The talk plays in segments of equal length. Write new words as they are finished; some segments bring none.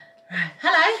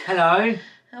Hello, Hello.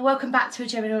 and welcome back to a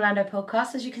Gem in Orlando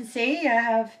podcast. As you can see,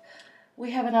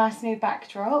 we have a nice new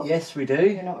backdrop. Yes, we You're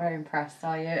do. not very impressed,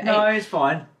 are you? No, it's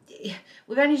fine.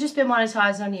 We've only just been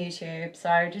monetized on YouTube,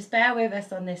 so just bear with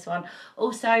us on this one.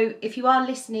 Also, if you are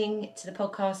listening to the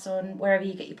podcast on wherever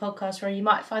you get your podcast from, you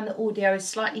might find the audio is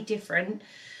slightly different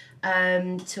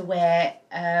to where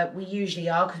we usually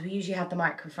are, because we usually have the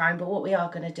microphone. But what we are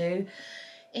going to do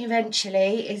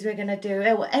eventually is we're going to do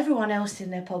what everyone else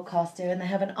in their podcast do, and they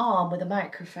have an arm with a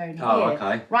microphone here,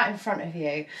 okay. right in front of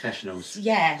you. Professionals.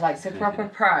 Yeah, like so proper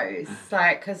pros,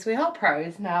 like, because we are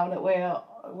pros now that we're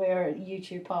a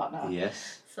YouTube partner.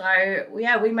 Yes. So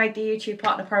yeah, we made the YouTube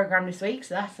partner program this week,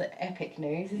 so that's epic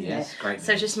news, isn't it? Yes, great news.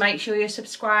 So just make sure you're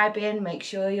subscribing, make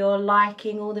sure you're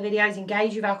liking all the videos,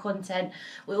 engage with our content.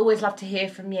 We always love to hear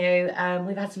from you.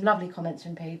 We've had some lovely comments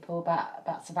from people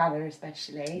about Savannah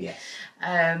especially.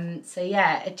 Yes. So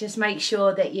yeah, just make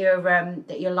sure that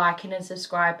you're liking and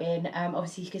subscribing.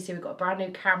 Obviously you can see we've got a brand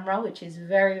new camera, which is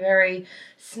very, very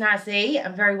snazzy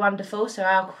and very wonderful. So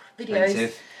our videos.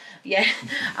 Expensive. Yeah,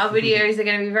 our videos are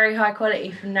going to be very high quality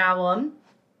from now on.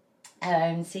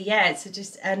 So yeah, so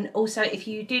just, and also if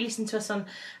you do listen to us on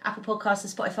Apple Podcasts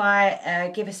and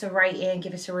Spotify, give us a rating,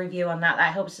 give us a review on that.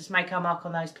 That helps us make our mark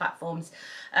on those platforms.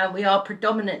 We are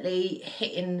predominantly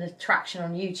hitting the traction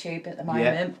on YouTube at the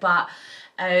moment, but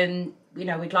you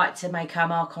know, we'd like to make our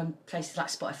mark on places like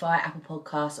Spotify, Apple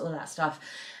Podcasts, all that stuff.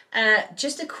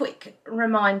 Just a quick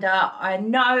reminder, I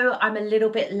know I'm a little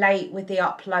bit late with the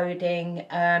uploading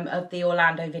of the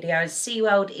Orlando videos.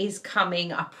 SeaWorld is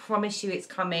coming, I promise you it's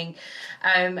coming.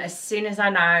 As soon as I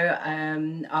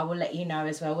know, I will let you know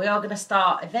as well. We are going to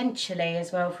start eventually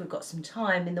as well, if we've got some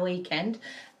time in the weekend,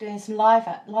 doing some live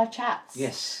chats.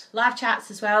 Yes. Live chats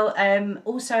as well.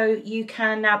 Also, you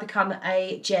can now become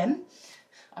a gem.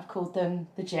 I've called them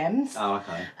the gems. Oh,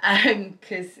 okay.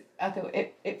 Because I thought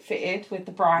it fitted with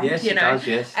the brand. Yes, you know. it does,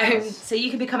 yes. It does. So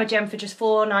you can become a gem for just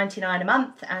 $4.99 a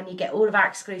month, and you get all of our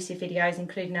exclusive videos,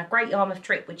 including our Great Yarmouth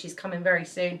trip, which is coming very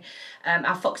soon.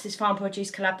 Our Fox's Farm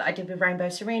Produce collab that I did with Rainbow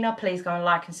Serena. Please go and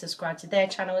like and subscribe to their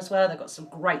channel as well. They've got some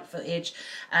great footage,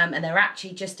 and they're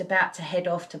actually just about to head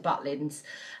off to Butlins.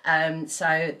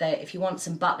 So if you want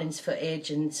some Butlins footage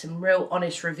and some real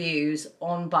honest reviews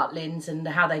on Butlins and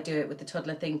how they do it with the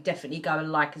toddler thing, definitely go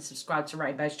and like and subscribe to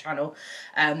Rainbow's channel.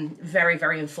 Very,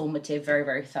 very informative, very,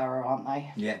 very thorough, aren't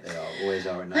they? Yeah, they are. Always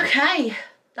are. Okay,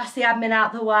 that's the admin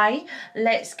out the way.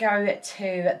 Let's go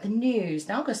to the news.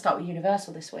 Now I'm going to start with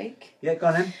Universal this week. Yeah, go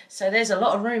on then. So there's a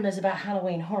lot of rumours about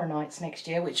Halloween Horror Nights next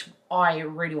year, which I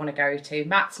really want to go to.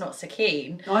 Matt's not so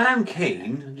keen. I am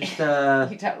keen. Just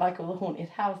You don't like all the haunted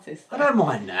houses. I don't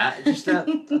mind that. Just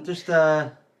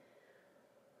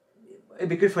it'd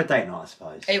be good for a date night, I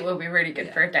suppose. It will be really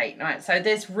good for a date night. So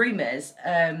there's rumours.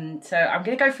 So I'm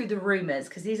going to go through the rumours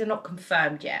because these are not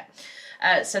confirmed yet.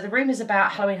 So the rumours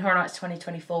about Halloween Horror Nights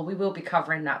 2024, we will be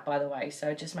covering that, by the way.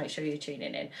 So just make sure you're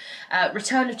tuning in.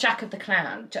 Return of Jack of the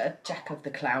Clown. Jack of the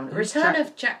Clown. Return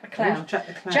of Jack the Clown. Jack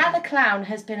the Clown? Jack the Clown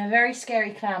has been a very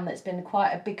scary clown that's been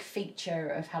quite a big feature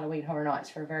of Halloween Horror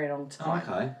Nights for a very long time.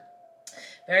 Oh, okay.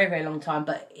 Very, very long time.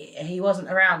 But he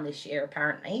wasn't around this year,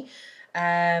 apparently.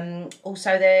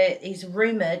 Also he's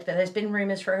rumoured, but there's been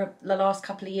rumours for the last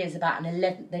couple of years about an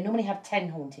 11. They normally have 10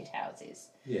 haunted houses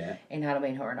in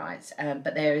Halloween Horror Nights,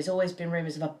 but there has always been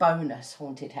rumours of a bonus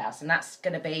haunted house, and that's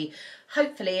going to be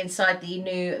hopefully inside the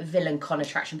new Villain Con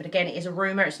attraction. But again, it is a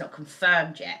rumour, it's not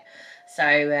confirmed yet,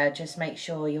 so just make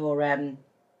sure you're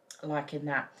liking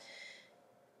that.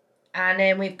 And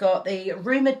then we've got the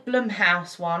rumoured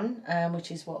Blumhouse one,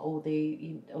 which is what all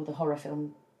the horror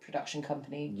film production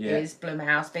company is,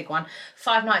 Blumhouse, big one.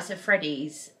 Five Nights at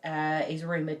Freddy's is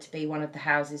rumoured to be one of the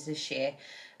houses this year.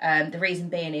 The reason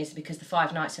being is because the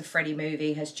Five Nights at Freddy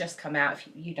movie has just come out. If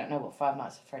you don't know what Five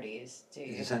Nights at Freddy is, do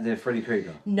you? Is it something to do with Freddy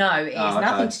Krueger? No, it is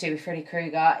nothing to do with Freddy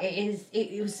Krueger.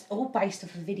 It was all based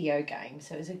off a video game,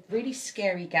 so it was a really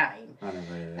scary game. I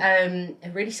don't know.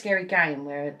 A really scary game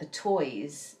where the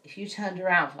toys, if you turned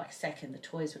around for like a second, the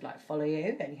toys would like follow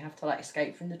you, and you have to like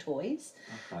escape from the toys.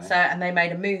 Okay. So, and they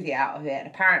made a movie out of it, and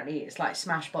apparently it's like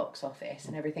smash box office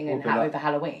and everything, and over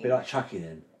Halloween. A bit like Chucky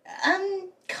then.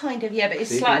 Kind of, yeah, but it's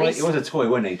See, slightly. It was a toy,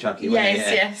 wasn't he, Chucky?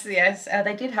 Yes.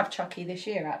 They did have Chucky this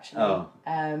year, actually. Oh,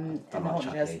 I and like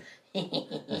Chucky.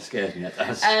 That scares me, that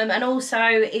does. And also,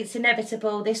 it's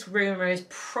inevitable. This rumour is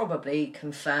probably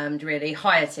confirmed, really.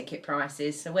 Higher ticket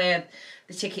prices. So where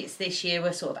the tickets this year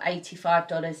were sort of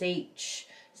 $85 each,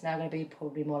 it's now going to be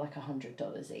probably more like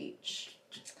 $100 each.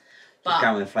 But Just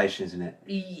going with inflation, isn't it?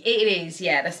 it is,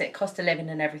 yeah, that's it, cost of living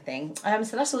and everything.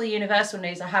 So that's all the Universal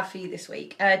news I have for you this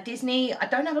week. Disney, I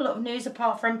don't have a lot of news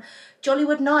apart from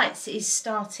Jollywood Nights is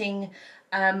starting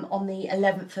on the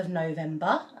 11th of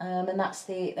November, and that's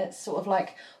sort of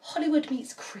like Hollywood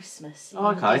meets Christmas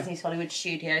in Disney's Hollywood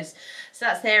Studios. So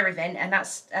that's their event, and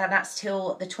that's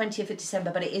till the 20th of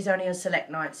December, but it is only on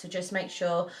select nights, so just make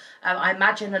sure. I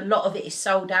imagine a lot of it is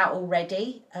sold out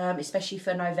already, especially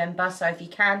for November, so if you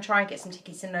can, try and get some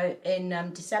tickets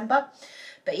in December.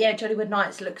 But yeah, Jollywood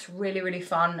Nights looks really, really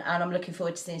fun, and I'm looking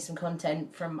forward to seeing some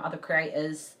content from other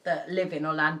creators that live in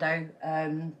Orlando,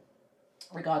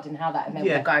 regarding how that event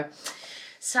will go.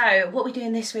 So, what are we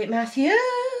doing this week, Matthew?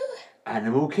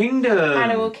 Animal Kingdom.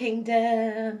 Animal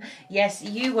Kingdom. Yes,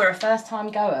 you were a first-time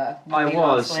goer. I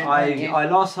was. I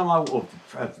last time I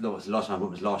went was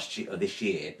last year or this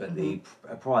year, but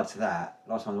prior to that,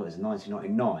 last time I went was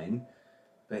 1999,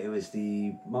 but it was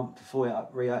the month before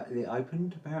it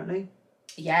opened, apparently.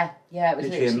 Yeah, it was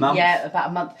literally a month. Yeah, about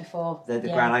a month before The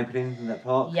grand opening in that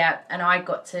park. Yeah, and I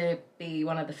got to be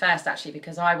one of the first actually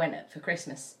because I went for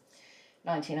Christmas,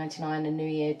 1999 and New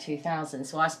Year 2000.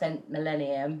 So I spent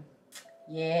Millennium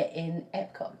Year in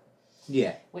Epcot.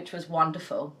 Yeah, which was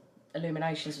wonderful.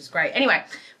 Illuminations was great. Anyway,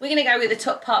 we're gonna go with the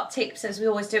top part tips as we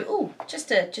always do. Oh, just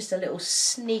a little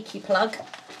sneaky plug.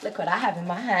 Look what I have in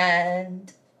my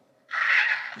hand.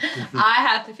 I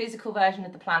have the physical version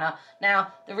of the planner.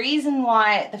 Now, the reason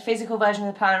why the physical version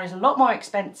of the planner is a lot more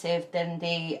expensive than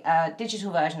the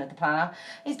digital version of the planner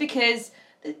is because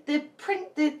the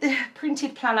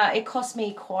printed planner, it cost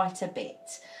me quite a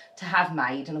bit to have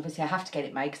made, and obviously I have to get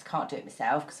it made because I can't do it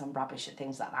myself because I'm rubbish at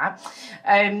things like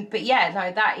that. But yeah,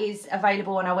 no, that is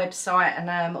available on our website,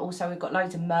 and also we've got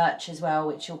loads of merch as well,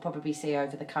 which you'll probably see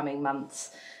over the coming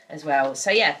months as well.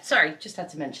 So yeah, sorry, just had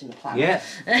to mention the planner. Yeah.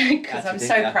 Because I'm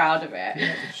so proud of it.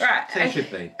 Yeah, right. So it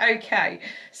should be. Okay.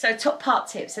 So top part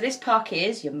tips. So this park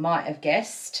is, you might have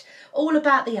guessed, all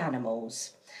about the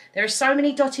animals. There are so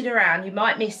many dotted around, you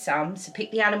might miss some, so pick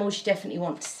the animals you definitely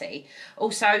want to see.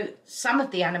 Also, some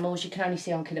of the animals you can only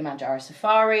see on Kilimanjaro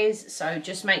safaris, so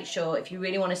just make sure if you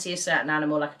really want to see a certain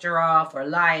animal like a giraffe or a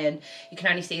lion, you can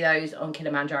only see those on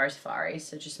Kilimanjaro safaris,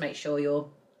 so just make sure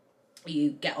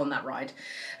you get on that ride.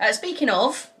 Speaking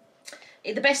of,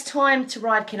 the best time to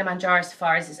ride Kilimanjaro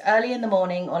safaris is early in the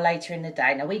morning or later in the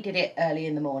day. Now, we did it early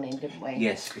in the morning, didn't we?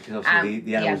 Yes, because obviously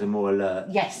the animals are more alert.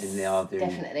 Yes, than they are doing.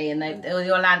 Definitely. And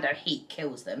the Orlando heat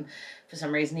kills them for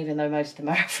some reason, even though most of them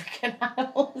are African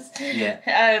animals.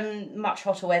 Yeah. Much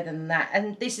hotter weather than that.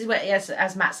 And this is where,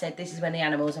 as Matt said, this is when the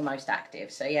animals are most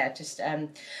active. So yeah, just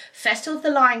Festival of the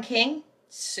Lion King.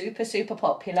 Super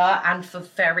popular, and for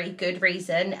very good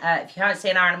reason. If you haven't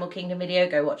seen our Animal Kingdom video,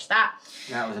 go watch that.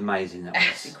 That was amazing. That was.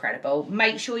 It's incredible.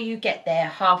 Make sure you get there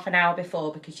half an hour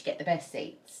before because you get the best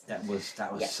seats. That was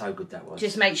so good. That was.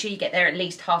 Just make sure you get there at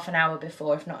least half an hour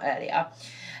before, if not earlier.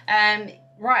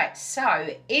 Right,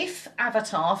 so if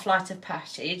Avatar, Flight of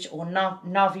Passage, or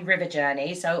Navi River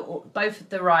Journey, so both of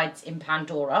the rides in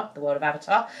Pandora, the world of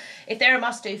Avatar, if they're a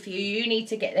must-do for you, you need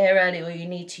to get there early or you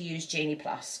need to use Genie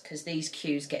Plus because these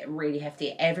queues get really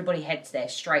hefty. Everybody heads there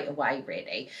straight away,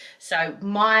 really. So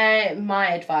my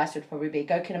advice would probably be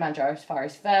go Kilimanjaro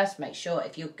safaris first. Make sure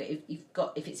if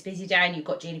it's a busy day and you've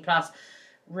got Genie Plus,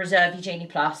 reserve your Genie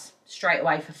Plus straight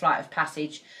away for Flight of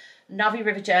Passage. Navi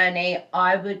River Journey,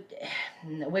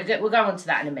 we'll go on to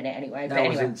that in a minute anyway. That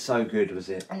wasn't so good, was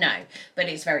it? No, but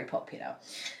it's very popular.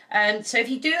 So if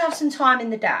you do have some time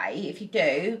in the day, if you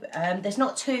do, there's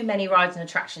not too many rides and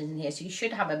attractions in here, so you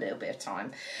should have a little bit of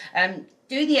time.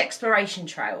 Do the exploration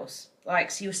trails.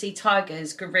 So you'll see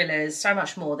tigers, gorillas, so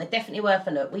much more. They're definitely worth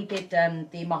a look. We did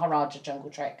the Maharaja Jungle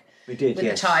Trek. We did, with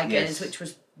the tigers, which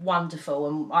was wonderful,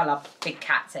 and I love big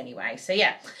cats anyway. So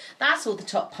yeah, that's all the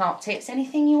top park tips.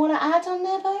 Anything you want to add on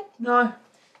there, babe? No.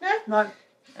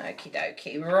 Okie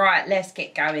dokie. Right, let's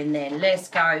get going then. Let's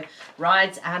go.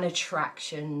 Rides and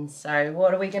attractions. So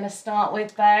what are we going to start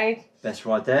with, babe? Best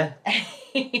ride there?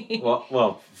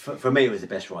 well, for me it was the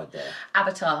best ride there.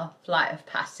 Avatar, Flight of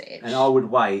Passage. And I would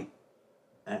wait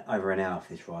over an hour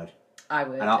for this ride. I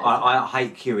would. And I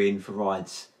hate queuing for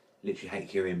rides. Literally hate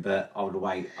queuing, but I would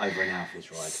wait over an hour for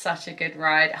this ride. Such a good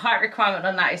ride. Height requirement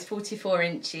on that is 44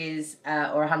 inches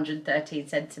or 113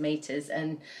 centimetres,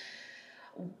 and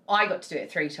I got to do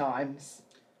it 3 times.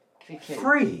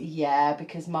 Three? Yeah,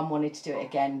 because Mum wanted to do it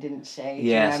again, didn't she?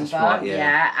 Yes, that's right,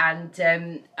 yeah.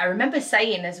 And I remember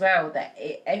saying as well that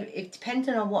it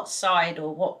depending on what side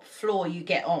or what floor you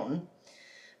get on,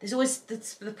 there's always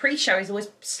the pre-show is always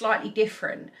slightly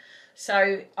different.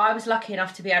 So I was lucky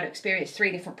enough to be able to experience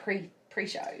 3 different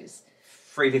pre-shows.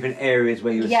 3 different areas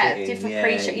where you were sitting. Different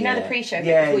pre-show. You know the pre-show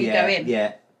bit before you go in.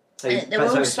 Yeah. So they were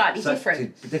all slightly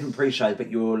different. Different pre-shows, but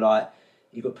you're like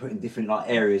you got put in different like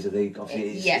areas of the.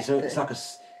 Obviously, it's like a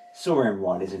soaring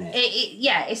ride, isn't it?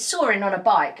 It's soaring on a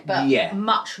bike, but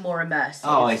much more immersive.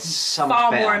 Oh, it's so much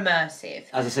far better. more immersive.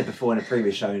 As I said before in a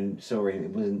previous show in soaring, it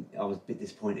wasn't. I was a bit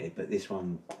disappointed, but this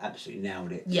one absolutely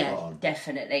nailed it. Yeah,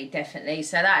 definitely.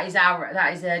 So that is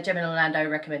a Gemini Orlando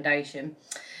recommendation.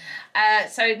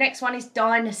 So next one is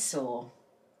Dinosaur.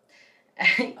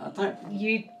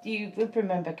 You would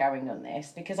remember going on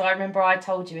this because I remember I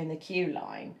told you in the queue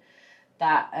line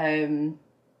that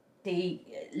the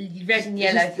red and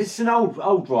yellow. This is an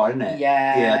old ride, isn't it?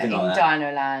 Yeah, I didn't like in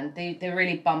Dinoland, the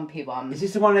really bumpy one. Is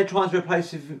this the one they're trying to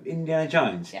replace with Indiana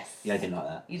Jones? Yes. Yeah, I didn't like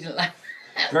that. You didn't like.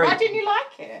 Why didn't you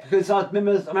like it? Because I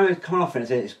remember coming off and I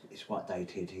said it's quite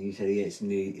dated. And you said it's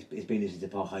new. It's been since the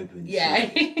park opened. Yeah.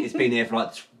 So it's been there for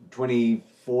like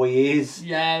 24 years.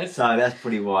 Yes. So that's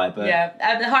pretty wide. But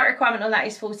yeah, the height requirement on that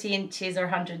is 40 inches or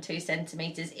 102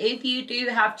 centimetres. If you do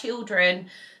have children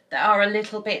that are a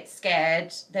little bit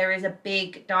scared, there is a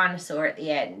big dinosaur at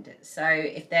the end. So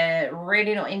if they're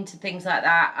really not into things like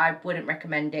that, I wouldn't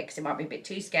recommend it because it might be a bit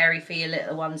too scary for your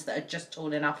little ones that are just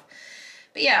tall enough.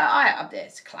 But yeah,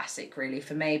 it's a classic really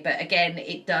for me. But again,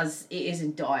 it is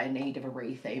in dire need of a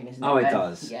retheme, isn't it? Oh, it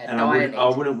does. Yeah, and I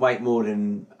wouldn't wait more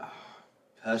than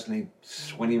personally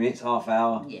 20 minutes, half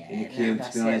hour in the queue.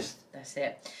 To be honest, that's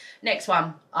it. Next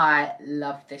one, I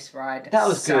love this ride. That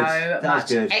was good. That was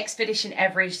good. Expedition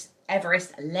Everest,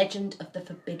 Legend of the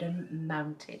Forbidden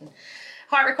Mountain.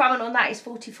 Height requirement on that is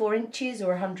 44 inches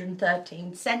or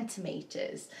 113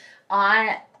 centimetres.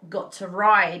 I got to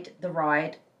ride the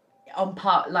ride on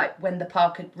when the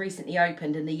park had recently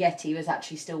opened and the Yeti was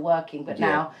actually still working, but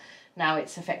now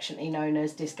it's affectionately known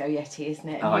as Disco Yeti, isn't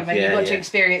it? And you got to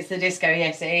experience the Disco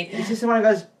Yeti. It's just the one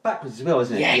that goes backwards as well,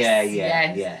 isn't it?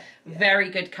 Yes, Yeah. Very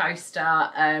good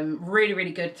coaster. Really,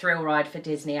 really good thrill ride for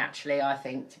Disney, actually, I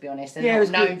think, to be honest. They're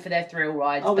not known for their thrill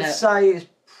rides. I would say it's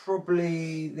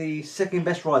probably the second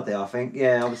best ride there, I think.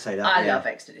 Yeah, I would say that. I love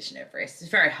Expedition Everest. It's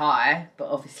very high, but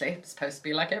obviously it's supposed to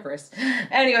be like Everest.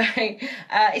 Anyway,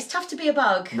 it's tough to be a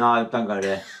bug. No, don't go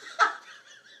there.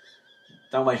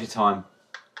 Don't waste your time.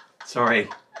 Sorry,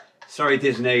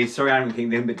 Disney. Sorry, Animal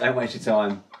Kingdom, but don't waste your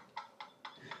time.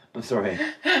 I'm sorry.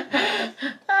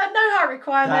 No height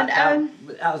requirement.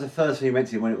 That was the first thing we went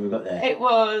to when we got there. It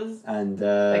was. And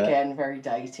again, very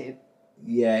dated.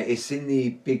 Yeah, it's in the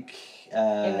big.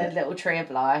 In the Little Tree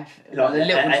of Life. Not the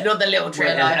Little Tree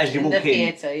of Life. As you walk in,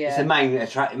 theatre, yeah. It's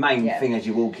the main thing as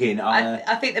you walk in.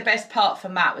 I think the best part for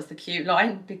Matt was the queue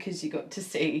line because you got to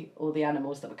see all the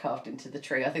animals that were carved into the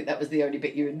tree. I think that was the only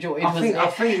bit you enjoyed. I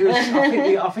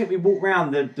think we walked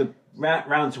round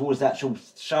round towards the actual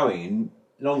showing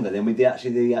longer than we did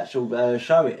the actual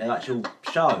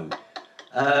show.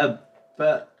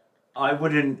 But I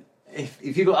wouldn't if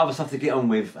you've got other stuff to get on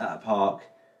with at a park.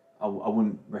 I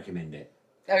wouldn't recommend it.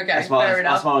 Okay, fair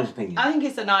enough. That's my honest opinion. I think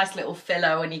it's a nice little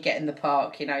filler when you get in the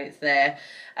park. You know, it's there.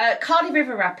 Cardi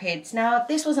River Rapids. Now,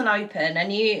 this wasn't open,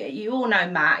 and you all know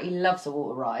Matt. He loves a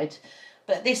water ride.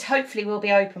 But this hopefully will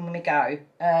be open when we go.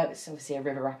 It's obviously a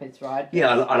River Rapids ride. Yeah,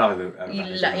 I love it.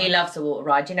 He loves a water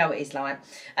ride. You know what he's like.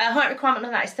 Height requirement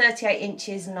on that is 38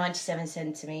 inches and 97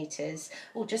 centimetres.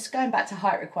 Oh, just going back to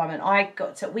height requirement,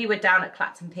 we were down at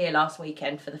Clacton Pier last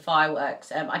weekend for the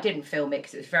fireworks. I didn't film it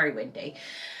because it was very windy.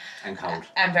 And cold.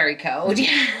 And very cold,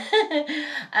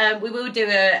 yeah. We will do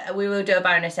a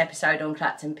bonus episode on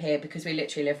Clacton Pier because we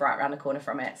literally live right around the corner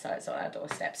from it, so it's on our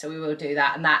doorstep. So we will do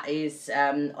that, and that is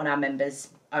on our members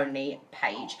only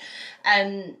page.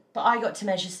 But I got to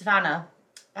measure Savannah,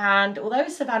 and although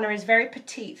Savannah is very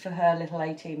petite for her little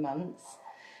 18 months,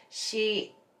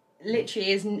 she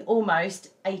literally is almost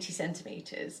 80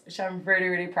 centimetres, which I'm really,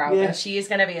 really proud of. She is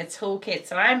going to be a tall kid,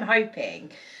 so I'm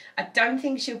hoping. I don't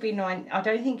think she'll be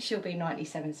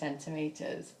 97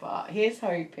 centimetres, but here's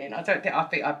hoping. I think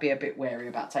I'd be a bit wary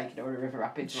about taking her on a River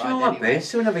Rapids ride anyway. It's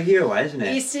still another year away, isn't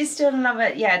it? It's still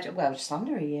another, just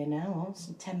under a year now. It's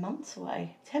 10 months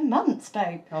away. 10 months,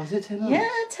 babe. Oh, is it 10 months? Yeah,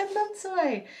 10 months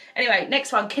away. Anyway,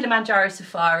 next one, Kilimanjaro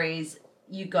Safaris.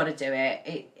 You got to do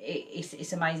it.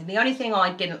 It's amazing. The only thing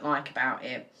I didn't like about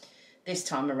it this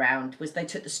time around was they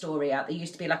took the story out. There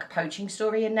used to be like a poaching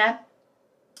story in there,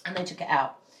 and they took it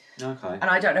out. Okay. And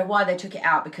I don't know why they took it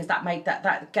out because that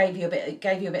gave you a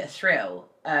bit of thrill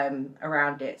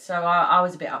around it. So I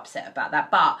was a bit upset about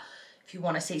that. But if you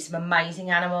want to see some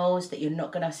amazing animals that you're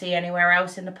not going to see anywhere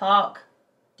else in the park,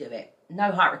 do it.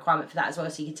 no height requirement for that as well,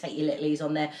 so you can take your littlies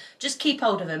on there. Just keep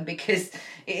hold of them because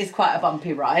it is quite a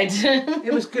bumpy ride.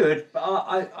 It was good, but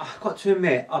I got to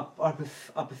admit, I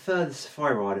prefer the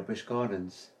safari ride at Busch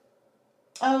Gardens.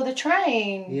 Oh, the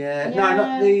train. Yeah. No,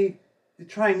 not the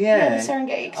train. Yeah. Yeah, the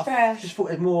Serengeti Express. I just thought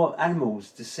there's more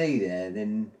animals to see there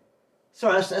than.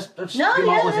 Sorry, that's no,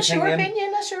 yeah, that's your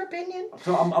opinion. That's your opinion.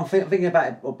 So I'm thinking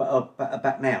about it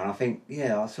back now, and I think,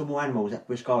 I saw more animals at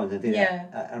Busch Gardens than I did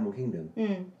at Animal Kingdom.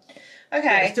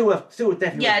 Okay. It's still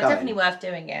definitely worth going. Definitely worth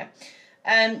doing it.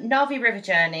 Navi River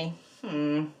Journey.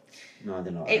 No, I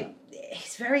didn't like that.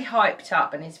 It's very hyped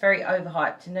up and it's very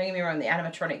overhyped. And don't get me wrong, the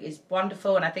animatronic is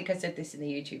wonderful, and I think I said this in the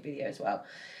YouTube video as well.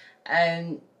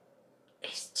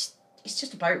 It's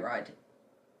just a boat ride.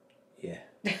 Yeah.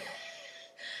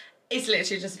 It's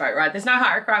literally just a boat ride. There's no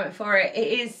height requirement for it.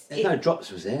 There's no drops,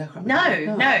 was there? No.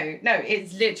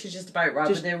 It's literally just a boat ride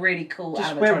with a really cool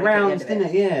animatronic went round, at the end of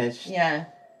it. Didn't it? Yeah.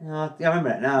 I remember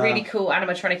that now. Really cool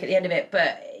animatronic at the end of it,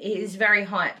 but it is very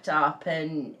hyped up,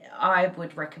 and I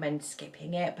would recommend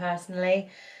skipping it personally.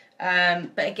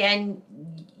 But again,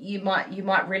 you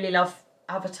might really love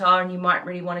Avatar, and you might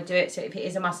really want to do it. So if it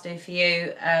is a must do for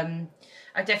you,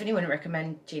 I definitely wouldn't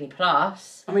recommend Genie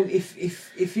Plus. I mean,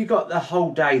 if you got the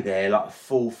whole day there, like a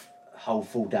whole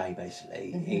full day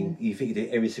basically, and you think you do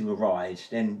every single ride,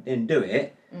 then do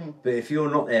it. But if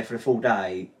you're not there for the full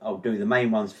day, I'll do the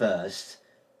main ones first.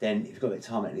 Then if you've got a bit of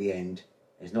time at the end,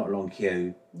 there's not a long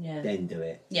queue. Yeah. Then do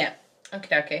it. Yeah.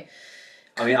 Okay.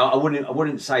 I mean, I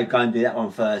wouldn't say go and do that one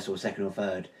first or second or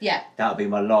third. Yeah. That would be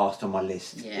my last on my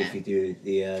list if you do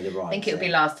the ride. I think it would be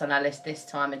last on our list this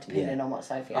time, and depending on what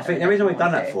Sophie. I think the reason we've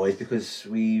done that for is because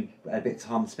we had a bit of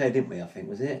time to spare, didn't we? I think,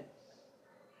 was it?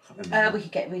 I can't remember.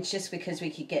 It's because we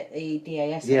could get the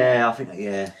DAS. Yeah, I think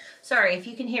yeah. Sorry if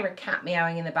you can hear a cat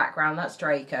meowing in the background. That's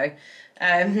Draco.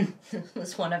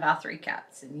 That's one of our 3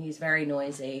 cats, and he's very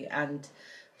noisy and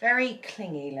very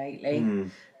clingy lately,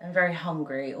 and very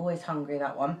hungry. Always hungry,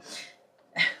 that one.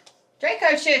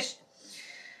 Draco, shush.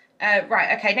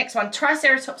 Right, okay, next one.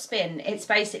 Triceratops Spin. It's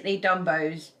basically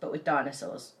Dumbo's, but with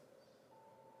dinosaurs.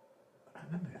 I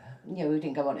remember that. Yeah, we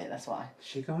didn't go on it, that's why. Did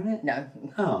she go on it? No.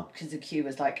 Oh. Because the queue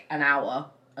was like an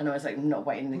hour, and I was like, I'm not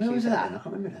waiting in the Where queue was for that. that. I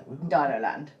can't remember that. Dino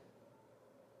Land.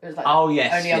 It was like only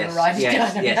other ride is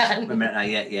Dino Land. Remember that now,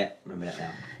 yeah, remember that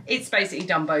now. It's basically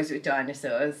Dumbo's with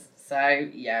dinosaurs. So,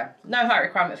 yeah, no height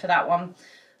requirement for that one.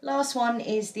 Last one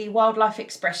is the Wildlife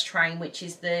Express train, which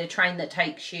is the train that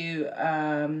takes you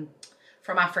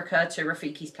from Africa to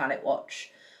Rafiki's Planet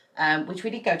Watch. Which we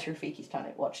did go to Rafiki's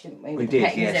Planet Watch, didn't we? We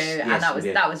did, yes. And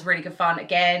that was really good fun.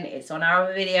 Again, it's on our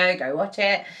other video. Go watch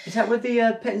it. Is that with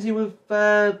the Petting Zoo with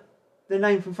the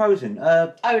name from Frozen?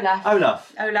 Olaf.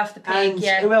 Olaf the pig. And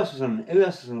yeah. Who else was on the? Oh,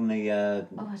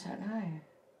 I don't know.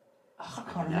 I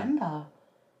can't remember.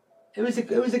 It was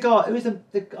the guy. It was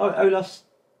the Olaf's.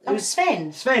 Oh,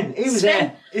 Sven. Sven. He was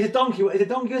there. It's a donkey. Is a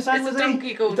donkey or something? It's a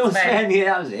donkey called Sven. Yeah,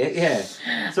 that was it. Yeah.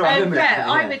 Sorry, I remember that.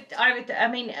 I would. I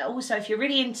mean, also, if you're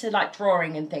really into like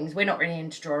drawing and things, we're not really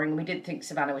into drawing, and we didn't think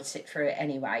Savannah would sit through it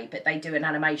anyway. But they do an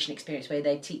animation experience where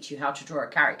they teach you how to draw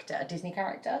a Disney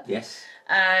character. Yes.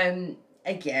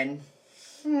 Again.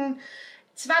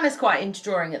 Savannah's quite into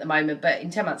drawing at the moment, but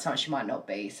in 10 months' time she might not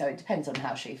be, so it depends on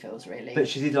how she feels, really. But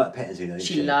she did like Petting Zoo, though, didn't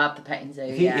she? She loved the Petting Zoo,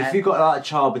 If you've got like a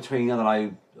child between, I don't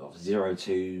know, 0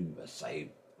 to, say,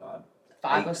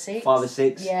 5 or 6. 5 or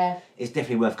 6. Yeah. It's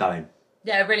definitely worth going.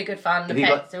 Yeah, really good fun. The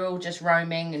pets are all just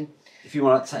roaming. And if you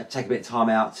want to take a bit of time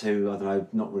out to, I don't know,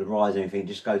 not with a ride or anything,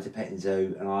 just go to Petting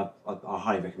Zoo, and I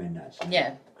highly recommend that. Actually.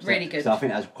 Yeah, really good. So I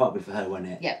think that was quite good for her, wasn't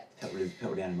it? Yeah. Help with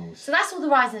the animals. So that's all the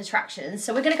rides and attractions.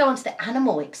 So we're going to go on to the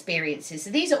animal experiences. So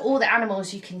these are all the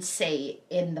animals you can see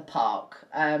in the park.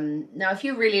 Now, if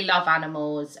you really love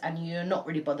animals and you're not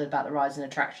really bothered about the rides and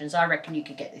attractions, I reckon you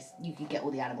could get this. You could get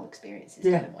all the animal experiences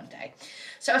done in one day.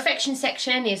 So affection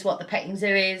section is what the petting zoo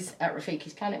is at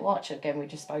Rafiki's Planet Watch. Again, we've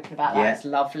just spoken about that. It's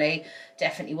lovely.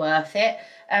 Definitely worth it.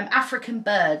 African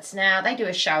birds. Now, they do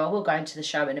a show. I will go into the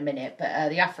show in a minute. But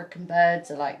the African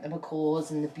birds are like the macaws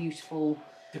and the beautiful...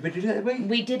 Did we do that, did we?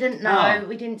 We didn't know.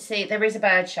 We didn't see it. There is a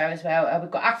bird show as well. We've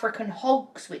got African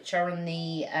hogs, which are on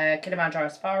the Kilimanjaro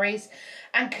safaris.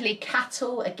 Ankle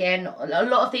cattle, again, a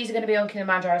lot of these are going to be on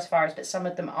Kilimanjaro safaris, but some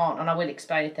of them aren't, and I will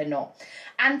explain if they're not.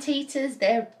 Anteaters,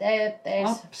 there's...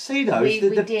 I see those.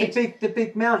 The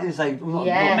big mountains, not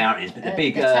mountains, but the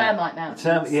big... The termite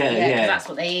mountains. Yeah. That's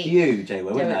what they eat. Huge, they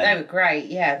were, weren't they? They were great,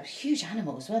 yeah. Huge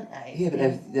animals, weren't they? Yeah, but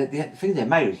the thing they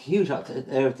made was huge, like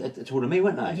taller than me,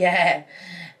 weren't they? Yeah.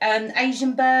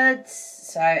 Asian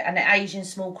birds, and the Asian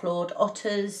small-clawed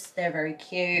otters, they're very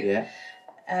cute.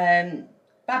 Yeah.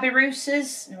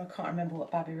 Babirussas. No, I can't remember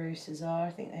what babirussas are.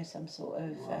 I think they're some sort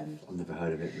of... I've never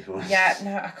heard of it before. Yeah,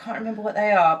 no, I can't remember what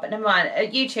they are. But never mind.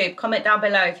 YouTube, comment down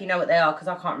below if you know what they are, because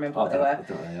I can't remember what they were. I don't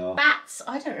know what they are. Bats.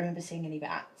 I don't remember seeing any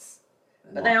bats.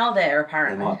 But they are there,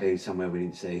 apparently. They might be somewhere we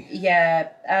didn't see.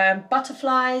 Yeah.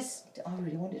 Butterflies.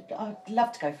 I'd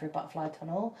love to go through a butterfly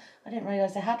tunnel. I didn't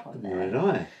realise they had one there.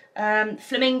 Nor did I.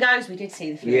 Flamingos. We did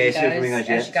see the flamingos. Yeah, flamingos,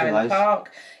 as you go in the those.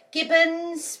 park.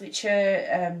 Gibbons, which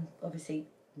are obviously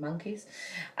monkeys.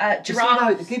 The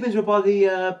Giraffes. gibbons were by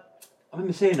the... I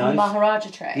remember seeing those. Maharaja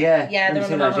Trek. Yeah, Yeah, they're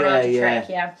on the those, Maharaja Trek,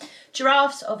 yeah.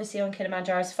 Giraffes, obviously on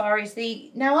Kilimanjaro Safaris.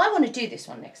 Now, I want to do this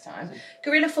one next time.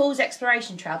 Gorilla Falls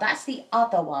Exploration Trail. That's the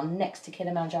other one next to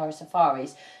Kilimanjaro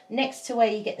Safaris. Next to where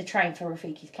you get the train for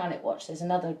Rafiki's Planet Watch, there's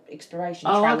another exploration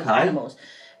trail with animals.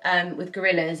 With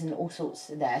gorillas and all sorts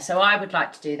there. So I would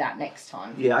like to do that next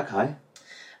time. Yeah, okay.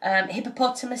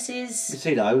 Hippopotamuses. We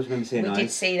see those. Remember seeing those. We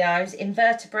did see those.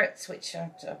 Invertebrates, which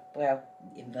are,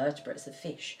 invertebrates are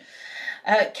fish.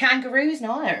 Kangaroos.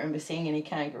 No, I don't remember seeing any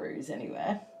kangaroos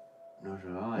anywhere. Not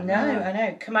right. No, I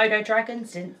know. Komodo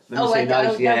dragons didn't. Remember seeing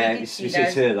those? Yeah, we see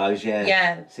see two of those. Yeah.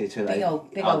 Yeah. See two of Big those.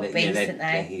 old beasts, aren't they?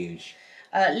 They're huge.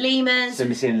 Lemurs. So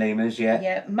we're seeing lemurs. Yeah.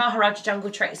 Yeah. Maharaja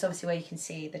Jungle Trek is obviously where you can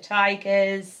see the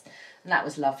tigers. And that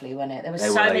was lovely, wasn't it? There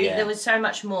was many. Yeah. There was so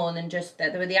much more than just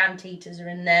that. There were the anteaters are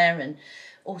in there and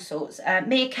all sorts.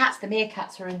 Meerkats. The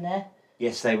meerkats were in there.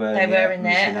 Yes, they were. They were in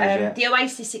there. The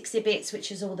Oasis exhibits,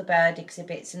 which is all the bird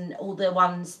exhibits and all the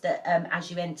ones that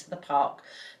as you enter the park,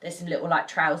 there's some little like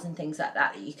trails and things like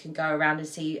that you can go around and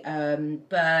see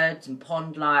birds and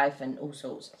pond life and all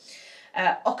sorts.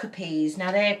 Okapis.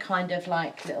 Now they're kind of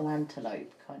like little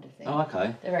antelope kind of thing. Oh,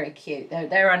 okay. They're very cute.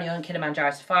 They're only on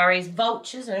Kilimanjaro Safaris.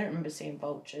 Vultures. I don't remember seeing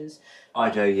vultures.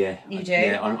 I do, yeah. You do?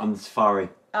 Yeah, on the safari.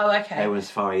 Oh, okay. They were on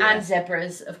safari, yeah. And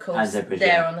zebras, of course. And zebras,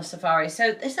 they're on the safari.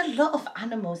 So there's a lot of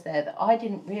animals there that I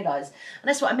didn't realise. And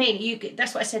that's what I mean.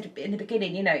 That's what I said in the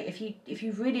beginning. You know, if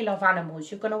you really love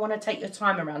animals, you're going to want to take your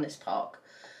time around this park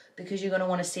because you're going to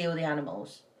want to see all the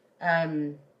animals.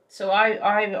 So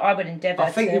I would endeavour.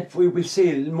 I think we've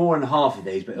seen more than half of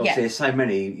these, but obviously there's so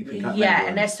many you can cut. Yeah,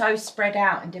 and they're so spread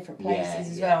out in different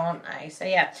places as well, aren't they? So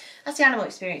yeah, that's the animal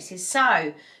experiences.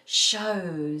 So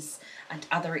shows and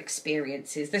other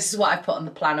experiences. This is what I put on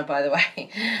the planner, by the way.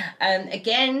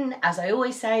 Again, as I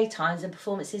always say, times and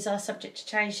performances are subject to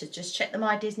change, so just check the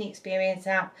My Disney Experience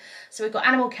out. So we've got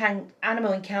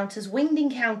animal encounters, winged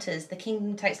encounters, The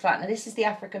Kingdom Takes Flight. Now this is the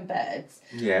African birds.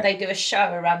 Yeah. They do a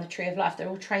show around the Tree of Life. They're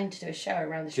all trained to do a show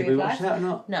around the Tree of Life. Did we watch that or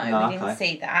not? No, we didn't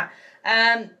see that.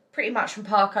 Pretty much from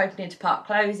park opening to park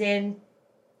closing,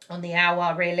 on the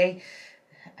hour really.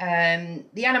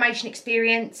 The animation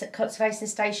experience at Conservation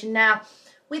Station. Now,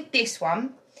 with this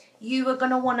one, you are going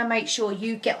to want to make sure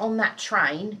you get on that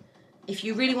train. If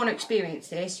you really want to experience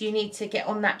this, you need to get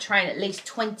on that train at least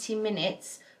 20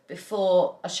 minutes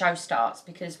before a show starts,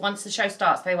 because once the show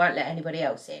starts, they won't let anybody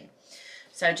else in.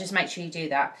 So just make sure you do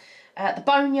that. The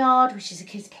Boneyard, which is a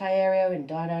kids' play area in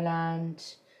Dino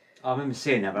Land. I remember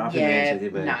seeing that, but I think we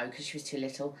entered it. No, because she was too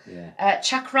little. Yeah.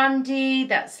 Chakrandi,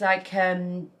 that's like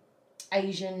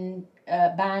Asian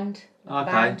band.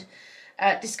 Okay.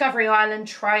 Discovery Island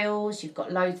trails, you've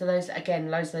got loads of those.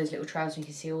 Again, loads of those little trails. You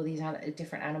can see all these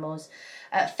different animals.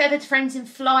 Feathered Friends in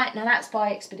Flight. Now that's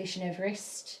by Expedition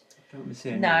Everest. I don't remember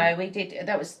seeing that. No, we did.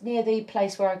 That was near the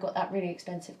place where I got that really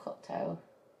expensive cocktail.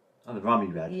 Oh, the rum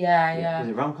you had. Yeah. Was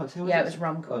it rum cocktail? Yeah, it was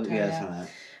rum cocktail. Oh, yeah, something like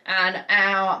that. And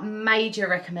our major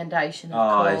recommendation,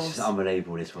 of course. It's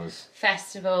unbelievable, this was.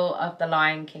 Festival of the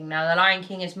Lion King. Now, The Lion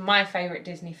King is my favourite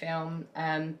Disney film,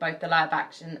 both the live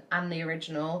action and the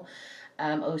original.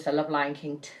 I also love Lion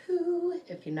King 2,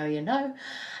 if you know, you know.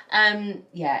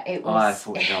 Yeah, it was... I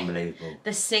thought it was unbelievable.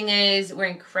 The singers were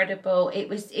incredible. It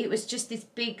was just this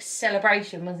big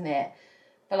celebration, wasn't it?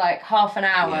 For like half an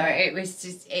hour. Yeah. It was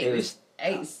just...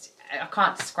 It's I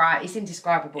can't describe. It's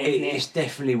indescribable, isn't it? It's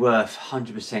definitely worth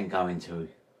 100% going to.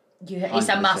 It's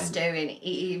a must do, and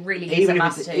it really is a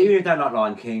must do. Even if you don't like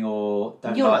Lion King or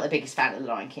don't You're not the biggest fan of the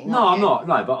Lion King. No, I'm not.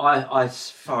 No, but I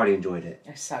thoroughly enjoyed it.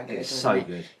 It's so good. It's so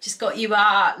good. Just got you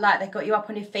up, like they got you up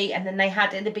on your feet, and then they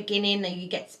had in the beginning, you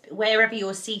get wherever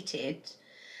you're seated.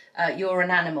 You're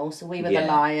an animal, so we were the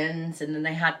lions, and then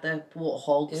they had the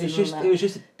warthogs. It was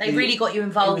just. They really got you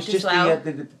involved as well.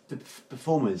 The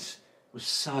performers was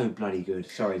so bloody good.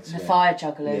 Sorry. The fire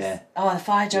jugglers. Yeah. Oh, the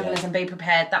fire jugglers and Be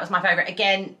Prepared. That was my favourite.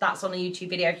 Again, that's on the YouTube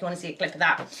video if you want to see a clip of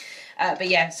that. But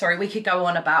yeah, sorry, we could go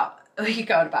on about We could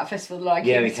go on about Festival like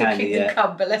Yeah, we Kingdom can, yeah.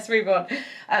 Come, but let's move on.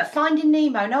 Finding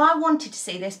Nemo. Now, I wanted to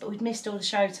see this, but we'd missed all the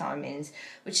show timings,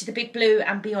 which is The Big Blue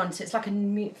and Beyond. So it's like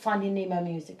a Finding Nemo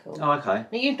musical. Oh, okay.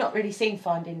 Now, you've not really seen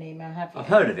Finding Nemo, have you? I've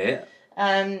heard of it.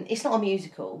 It's not a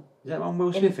musical. Is that one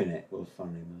Will Smith in it? Well,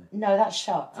 funny, mate. No, that's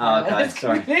Shark Tale. Oh, okay,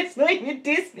 sorry. It's not even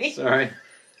Disney. Sorry.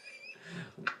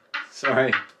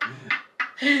 Sorry.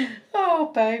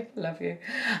 Oh, babe, love you.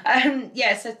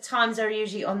 Yeah, so times are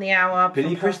usually on the hour.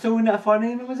 Billy Crystal in that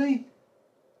Finding Nemo, was he?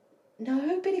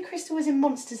 No, Billy Crystal was in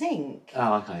Monsters Inc.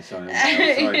 Oh, okay, sorry.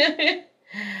 Sorry.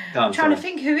 I'm trying to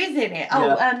think who is in it.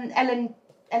 Oh, Ellen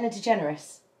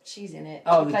DeGeneres. She's in it.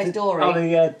 She plays Dory. Oh,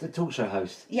 the talk show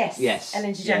host. Yes. Yes.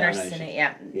 Ellen DeGeneres is in it,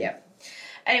 yeah.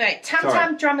 Anyway, Tam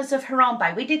Tam Drummers of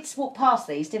Harambe. We did walk past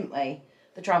these, didn't we?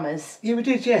 The drummers. Yeah, we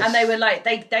did, yes. And they were like,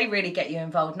 they really get you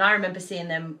involved. And I remember seeing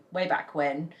them way back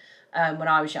when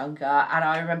I was younger. And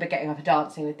I remember getting up and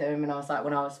dancing with them. And I was like,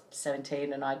 when I was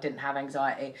 17 and I didn't have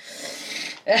anxiety.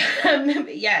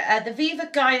 The Viva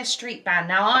Gaia Street Band.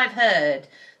 Now, I've heard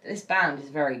that this band is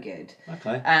very good.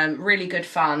 Okay. Really good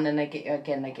fun. And they get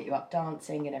you up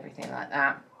dancing and everything like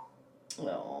that.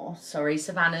 Oh, sorry,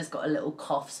 Savannah's got a little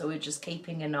cough, so we're just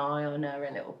keeping an eye on her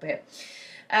a little bit.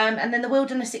 And then the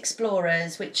Wilderness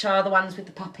Explorers, which are the ones with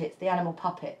the puppets, the animal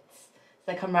puppets.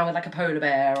 They come around with like a polar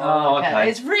bear.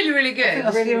 It's really, really good.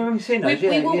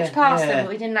 We walked past them,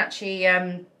 but we didn't actually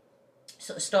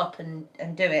sort of stop and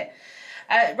do it.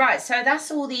 Right, so that's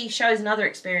all the shows and other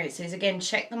experiences. Again,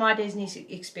 check the My Disney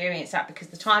Experience app because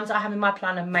the times I have in my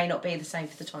planner may not be the same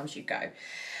for the times you go.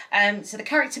 So the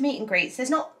character meet and greets. There's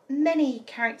not many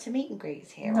character meet and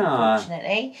greets here,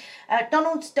 unfortunately.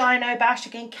 Donald's Dino Bash,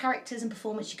 again, characters and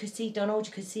performance. You could see Donald,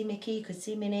 you could see Mickey, you could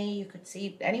see Minnie, you could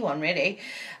see anyone really.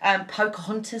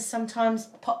 Pocahontas sometimes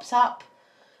pops up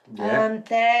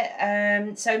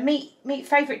there. So meet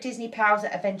favourite Disney pals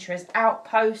at Adventurers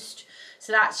Outpost.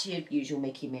 So that's your usual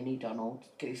Mickey, Minnie, Donald,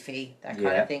 Goofy, that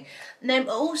kind of thing. And then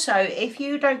also, if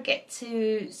you don't get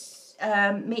to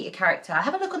meet a character,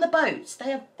 have a look on the boats.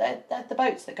 They have the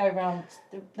boats that go around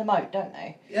the moat, don't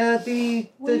they?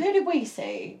 Who did we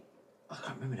see? I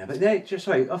can't remember now, but they're just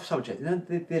sorry, off subject.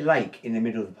 The lake in the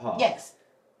middle of the park. Yes.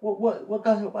 What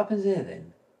happens there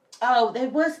then? Oh, there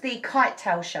was the Kite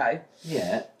Tail show.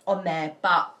 Yeah. On there,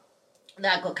 but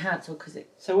that got cancelled because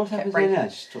it. So what happens there now?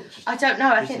 I don't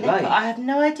know. I think I have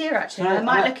no idea actually. I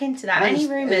might look into that. Any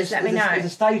rumours? Let me know. There's a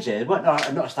stage there. Well, no,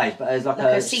 not a stage, but there's like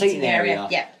a seating area.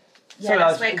 Yeah. Yeah,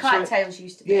 that's where Kite Tails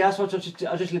used to be. Yeah, that's what I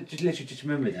just literally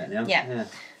remembered that now. Yeah.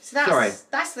 So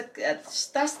that's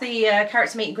the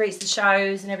character meet and greets, the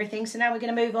shows and everything. So now we're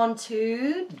going to move on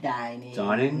to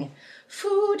dining.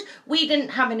 Food. We didn't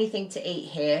have anything to eat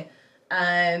here,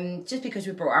 just because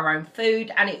we brought our own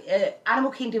food. And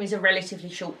Animal Kingdom is a relatively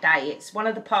short day. It's one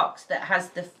of the parks that has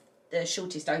the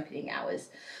shortest opening hours.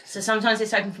 So sometimes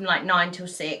it's open from like 9 till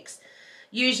 6.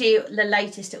 Usually the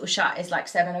latest it will shut is like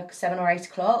 7 or 8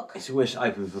 o'clock. It's always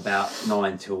open from about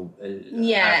 9 till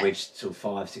average till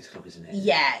 5, 6 o'clock, isn't it?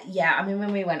 Yeah. I mean,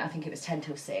 when we went, I think it was 10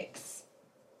 till 6.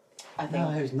 I think.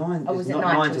 No, it was 9. Oh, was it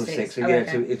 9 till 6? So yeah,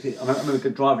 okay. I remember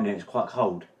driving it. It was quite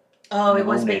cold. Oh, it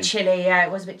was a bit chilly. Yeah,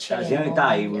 it was a bit chilly. That was the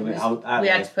only day we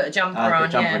had to put a jumper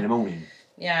on. In the morning.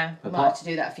 Yeah, we might have to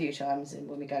do that a few times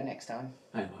when we go next time.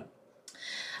 Oh, right.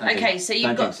 Okay, so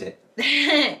you've got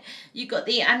you've got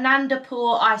the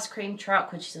Anandapur ice cream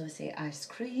truck, which is obviously ice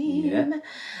cream,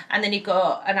 and then you've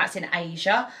got, and that's in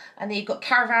Asia, and then you've got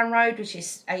Caravan Road, which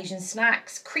is Asian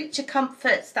snacks, Creature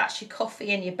Comforts, that's your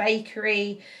coffee and your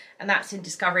bakery, and that's in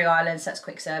Discovery Island, so that's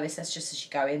quick service, that's just as you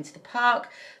go into the park.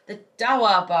 The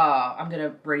Dawa Bar, I'm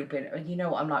gonna really bring, you know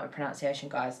what I'm like with pronunciation,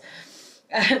 guys.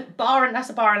 That's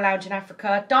a bar and lounge in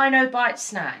Africa. Dino Bite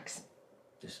Snacks.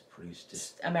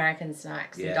 Just American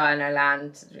snacks in Dino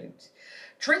Land.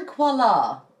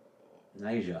 Drinkwallah.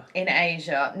 In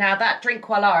Asia. Now that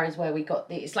Drinkwallah is where we got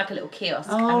it's like a little kiosk.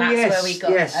 Oh, and that's where we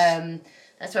got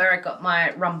that's where I got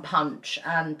my rum punch,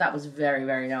 and that was very,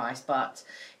 very nice. But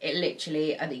it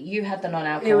literally, I think you had the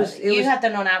non-alcoholic. You had the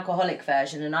non-alcoholic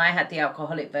version, and I had the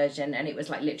alcoholic version, and it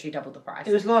was like literally double the price.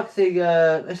 It was like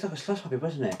it's like a slush puppy,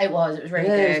 wasn't it? It was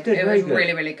really good. It was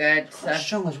really, really good. So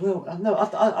strong as well. No,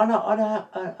 I know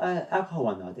alcohol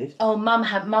one that I did. Oh, Mum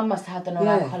must have had the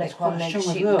non-alcoholic one because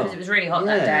it was really hot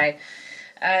that day.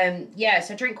 Yeah,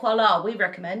 so drink Koala, we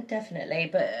recommend, definitely.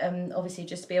 But obviously,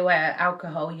 just be aware,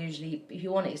 alcohol usually, if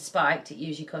you want it spiked, it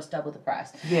usually costs double the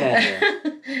price. Yeah.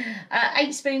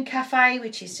 8 Spoon Cafe,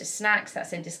 which is just snacks,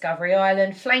 that's in Discovery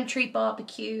Island. Flame Tree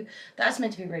Barbecue, that's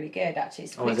meant to be really good, actually.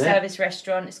 It's a quick service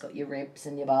restaurant. It's got your ribs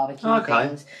and your barbecue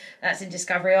things. That's in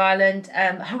Discovery Island.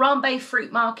 Harambe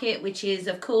Fruit Market, which is,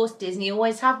 of course, Disney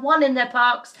always have one in their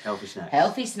parks. Healthy snacks.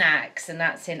 Healthy snacks, and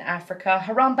that's in Africa.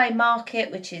 Harambe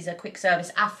Market, which is a quick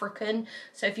service African.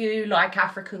 So if you like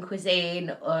African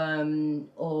cuisine,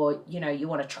 or you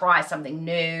want to try something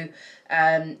new,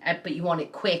 but you want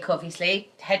it quick,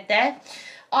 obviously, head there.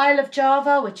 Isle of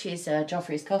Java, which is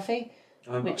Joffrey's Coffee.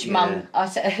 Which Mum, I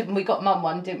said, we got Mum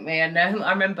one, didn't we? And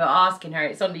I remember asking her,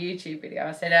 it's on the YouTube video.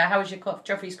 I said, "How was your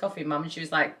Joffrey's Coffee, Mum?" And she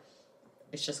was like,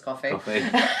 "It's just coffee."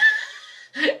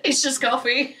 It's just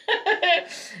coffee.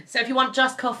 So if you want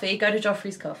just coffee, go to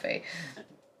Joffrey's Coffee.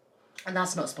 And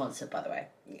that's not sponsored, by the way.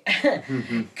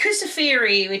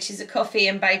 Kusafiri, which is a coffee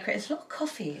and bakery. There's a lot of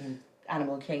coffee in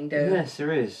Animal Kingdom. Yes,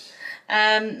 there is.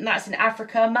 That's in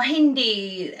Africa.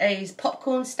 Mahindi is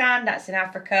popcorn stand. That's in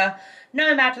Africa.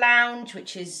 Nomad Lounge,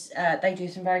 which is they do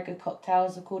some very good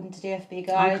cocktails according to the FB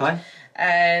Guide.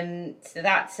 Okay. So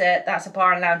that's a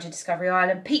bar and lounge in Discovery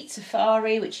Island. Pizza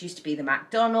Safari, which used to be the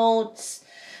McDonald's.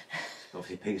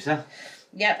 Obviously pizza.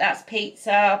 Yep, that's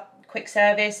pizza. Quick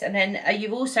service. And then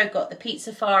you've also got the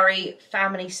Pizza Safari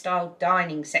family style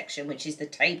dining section, which is the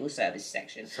table service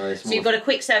section. So you've got a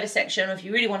quick service section if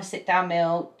you really want a sit down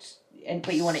meal,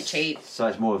 but you want it cheap. So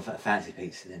it's more of a fancy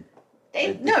pizza then?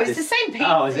 No, it's the same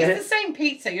pizza. Oh, is it? It's the same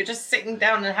pizza. You're just sitting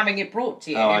down and having it brought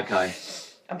to you. Oh, okay.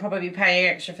 And probably paying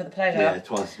extra for the pleasure. Yeah,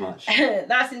 twice as much.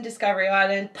 That's in Discovery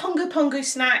Island. Pongu Pongu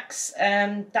Snacks.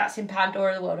 That's in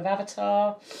Pandora, the World of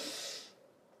Avatar.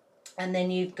 And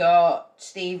then you've got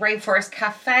the Rainforest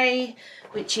Cafe,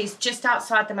 which is just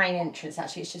outside the main entrance.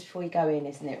 Actually, it's just before you go in,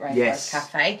 isn't it? Rainforest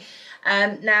Cafe.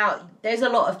 Now, there's a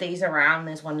lot of these around.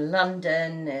 There's one in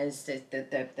London. They're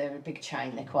a big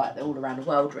chain. They're all around the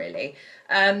world, really.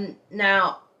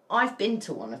 Now, I've been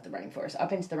to one of the Rainforest. I've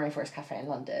been to the Rainforest Cafe in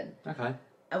London. Okay.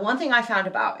 And one thing I found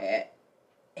about it,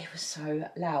 it was so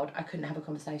loud. I couldn't have a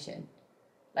conversation.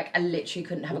 Like, I literally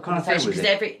couldn't have a conversation because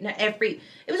it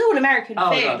was all American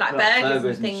food, like burgers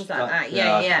and things like that.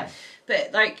 Yeah. Okay.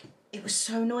 But like, it was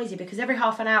so noisy because every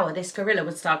half an hour this gorilla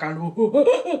would start going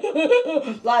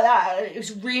like that. It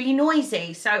was really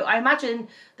noisy. So I imagine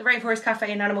the Rainforest Cafe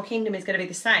in Animal Kingdom is going to be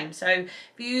the same. So if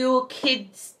your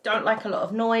kids don't like a lot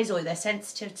of noise, or they're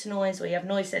sensitive to noise, or you have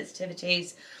noise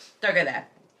sensitivities, don't go there.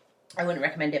 I wouldn't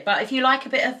recommend it. But if you like a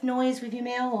bit of noise with your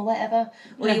meal or whatever,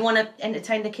 or you want to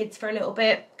entertain the kids for a little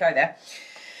bit, go there.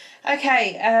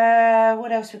 Okay,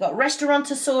 what else we got?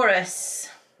 Restaurantosaurus.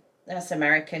 That's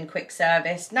American quick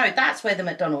service. No, that's where the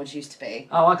McDonald's used to be.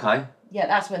 Oh, okay. Yeah,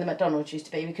 that's where the McDonald's used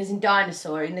to be, because in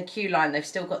Dinosaur, in the queue line, they've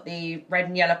still got the red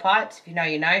and yellow pipes. If you know,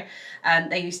 you know.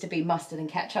 They used to be mustard and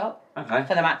ketchup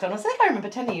for the McDonald's. I think I remember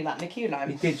telling you that in the queue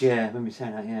line. You did, yeah. I remember you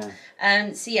saying that,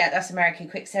 yeah. So yeah, that's American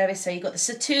quick service. So you've got the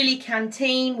Satuli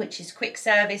Canteen, which is quick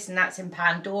service, and that's in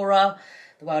Pandora,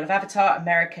 the World of Avatar.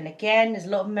 American again. There's a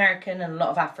lot of American and a lot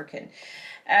of African.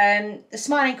 The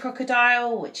Smiling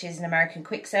Crocodile, which is an American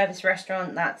quick service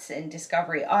restaurant, that's in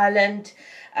Discovery Island.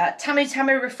 Tamu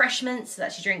Tamu Refreshments,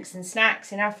 that's your drinks and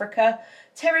snacks in Africa.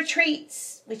 Terra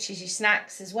Treats, which is your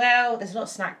snacks as well. There's a lot of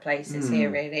snack places here,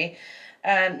 really.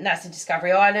 That's in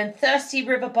Discovery Island. Thirsty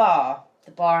River Bar,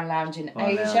 the bar and lounge in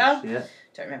Asia. Yeah.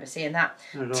 Don't remember seeing that.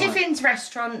 Tiffin's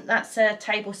Restaurant, that's a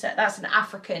that's an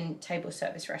African table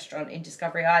service restaurant in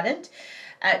Discovery Island.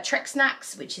 Trek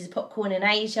Snacks, which is popcorn in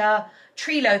Asia.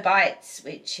 Trilo Bites,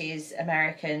 which is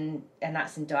American, and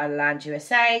that's in Dialand,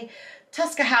 USA.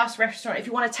 Tusker House Restaurant, if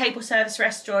you want a table service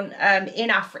restaurant in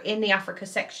the Africa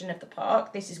section of the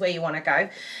park, this is where you want to go.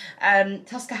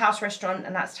 Tusker House Restaurant,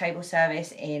 and that's table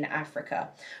service in Africa.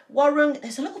 Warung,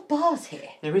 there's a lot of bars here.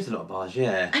 There is a lot of bars,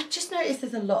 yeah. I just noticed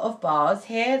there's a lot of bars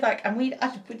here, and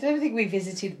I don't think we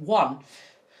visited one.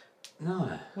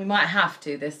 No. We might have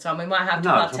to this time. We might have to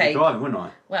partake. No, I'd be driving, wouldn't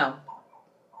I? Well,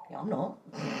 yeah, I'm not.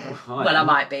 Well, I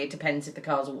might be. It depends if the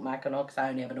car's automatic or not, because I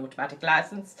only have an automatic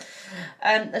licence.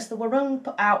 There's the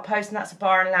Warung Outpost, and that's a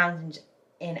bar and lounge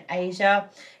in Asia.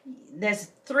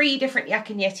 There's 3 different Yak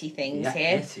and Yeti things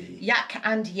here. Yeti. Yak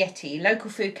and Yeti. Local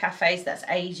food cafes, that's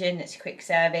Asian, it's quick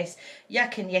service.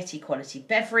 Yak and Yeti quality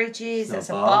beverages, that's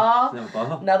a bar.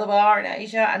 Another bar in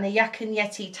Asia. And the Yak and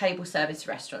Yeti table service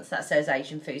restaurants, that says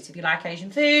Asian food. So if you like Asian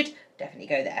food, definitely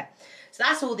go there. So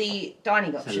that's all the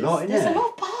dining options. There's a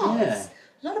lot of bars. Yeah.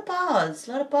 A lot of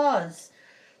bars.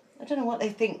 I don't know what they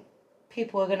think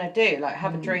people are going to do, like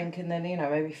have a drink and then,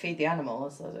 maybe feed the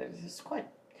animals. It's quite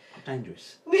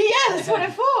Dangerous. Yeah, that's what I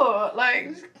thought.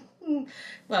 Like,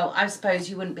 well, I suppose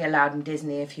you wouldn't be allowed in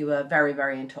Disney if you were very,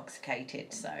 very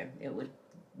intoxicated, so it would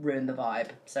ruin the vibe.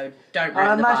 So don't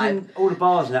ruin the vibe. I imagine all the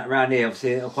bars and that around here,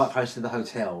 obviously, are quite close to the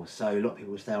hotel, so a lot of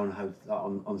people stay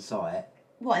on site.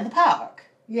 What, in the park?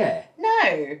 Yeah.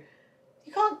 No,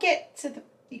 you can't get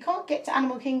to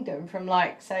Animal Kingdom from,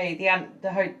 like, say the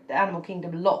Animal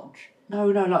Kingdom lodge. No,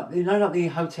 like the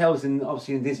hotels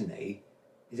obviously in Disney.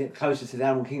 Is it closer to the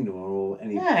Animal Kingdom or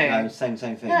any? No, same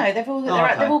thing. No, they've all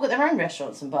got their own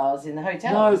restaurants and bars in the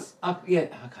hotels. No, yeah,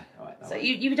 okay, all right. So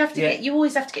you would have to you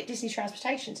always have to get Disney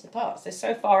transportation to the parks. They're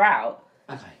so far out.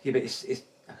 Okay, yeah, but it's okay.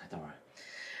 Don't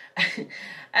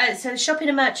worry. So shopping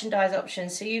and merchandise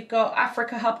options. So you've got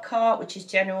Africa Hub Cart, which is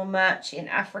general merch in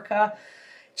Africa.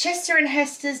 Chester and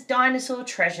Hester's Dinosaur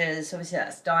Treasures. Obviously,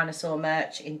 that's dinosaur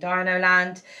merch in Dino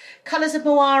Land. Colours of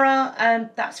Moara.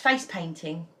 That's face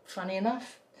painting. Funny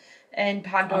enough. In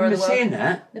Pandora the World. I remember seeing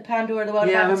that. The Pandora the World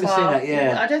of Avatar. I remember seeing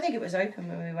that, yeah. I don't think it was open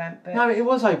when we went. But... No, it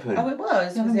was open. Oh, it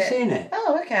was? I remember seeing it.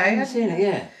 Oh, okay. I remember seeing it,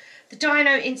 yeah. The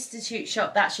Dino Institute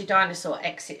shop, that's your dinosaur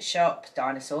exit shop.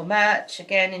 Dinosaur merch,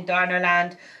 again in Dino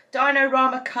Land.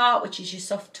 Dino-Rama Cart, which is your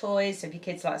soft toys. So if your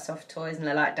kids like soft toys and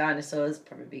they like dinosaurs,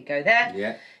 probably go there.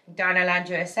 Yeah. Dino Land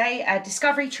USA.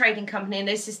 Discovery Trading Company, and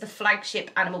this is the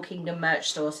flagship Animal Kingdom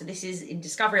merch store. So this is in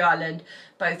Discovery Island,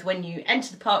 both when you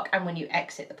enter the park and when you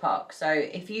exit the park. So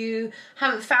if you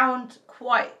haven't found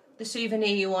quite the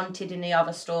souvenir you wanted in the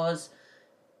other stores,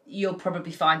 you'll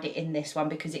probably find it in this one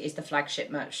because it is the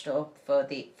flagship merch store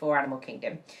for Animal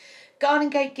Kingdom. Garden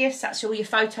Gate Gifts, that's all your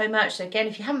photo merch. So again,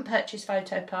 if you haven't purchased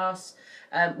Photo Pass,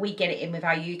 we get it in with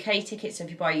our UK tickets. So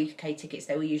if you buy UK tickets,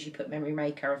 they will usually put Memory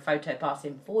Maker and Photo Pass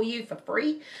in for you for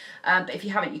free. But if you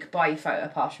haven't, you could buy your Photo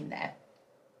Pass from there.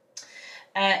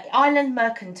 Island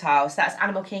Mercantile, so that's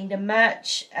Animal Kingdom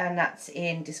merch, and that's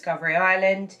in Discovery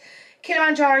Island.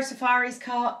 Kilimanjaro Safari's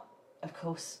cart, of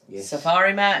course, yes.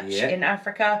 Safari merch in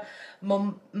Africa.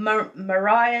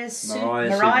 Mariah's, have I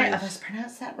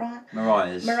pronounced that right?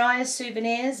 Mariah's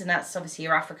Souvenirs, and that's obviously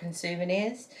your African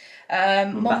souvenirs.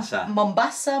 Mombasa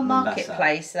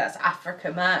Marketplace, that's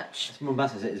Africa merch.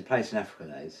 Mombasa is a place in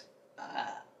Africa, that is.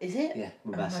 Is it? Yeah,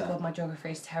 Mombasa. Oh my god, my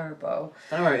geography is terrible.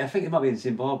 Don't worry, I think it might be in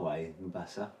Zimbabwe,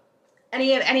 Mombasa.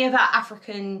 Any of our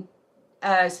African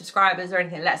subscribers or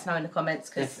anything, let us know in the comments,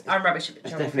 because I'm rubbish at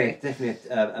geography.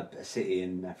 Definitely a city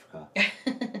in Africa.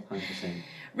 100%.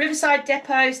 Riverside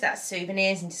Depots, that's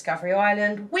souvenirs in Discovery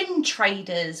Island. Wind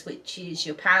Traders, which is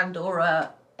your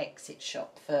Pandora exit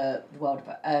shop for the world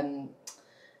of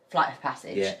Flight of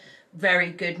Passage. Yeah.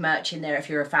 Very good merch in there if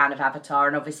you're a fan of Avatar,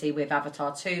 and obviously with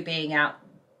Avatar 2 being out,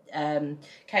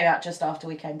 came out just after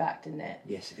we came back, didn't it?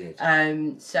 Yes, it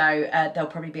did. So there'll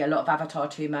probably be a lot of Avatar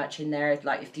 2 merch in there,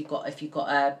 like if you've got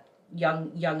a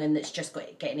young'un that's just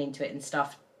getting into it and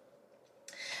stuff.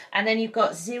 And then you've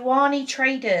got Ziwani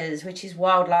Traders, which is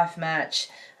wildlife merch,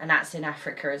 and that's in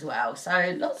Africa as well.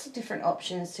 So lots of different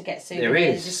options to get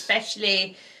souvenirs,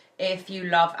 especially if you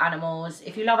love animals.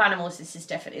 If you love animals, this is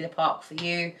definitely the park for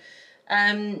you.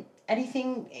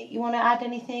 Anything you want to add?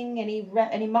 Anything?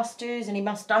 Any must-dos? Any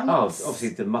must-don'ts? Oh, obviously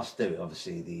the must-do.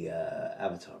 Obviously the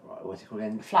Avatar, right? What's it called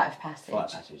again? Flight of Passage. Flight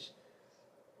of Passage.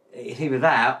 It's either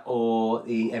that or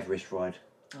the Everest ride.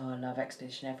 Oh, I love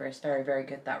Expedition Everest. Very, very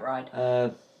good, that ride.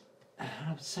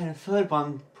 I would say the third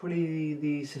one, probably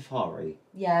the Safari.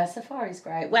 Yeah, Safari's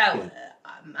great. Well,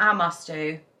 our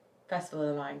must-do, Festival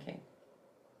of the Lion King.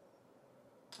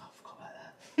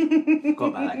 Completely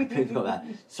forgot about that.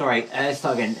 Sorry, let's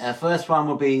start again. First one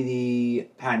will be the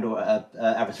Pandora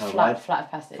Avatar ride. Flight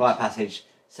of Passage. Flight of Passage.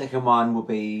 Second one will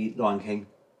be Lion King.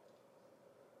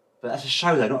 But that's a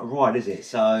show though, not a ride, is it?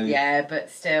 So yeah, but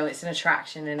still, it's an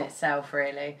attraction in itself,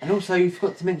 really. And also, you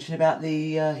forgot to mention about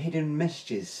the hidden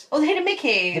messages. Oh, the hidden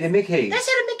Mickeys. Hidden Mickeys. There's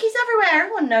hidden Mickeys everywhere.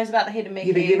 Everyone knows about the hidden Mickeys.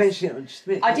 Yeah, but you mentioned it just a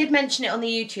minute. I did mention it on the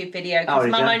YouTube video because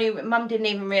Mum didn't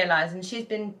even realise, and she's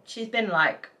been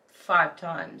like 4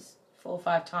 or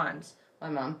 5 times. My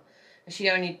mum.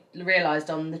 She only realised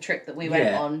on the trip that we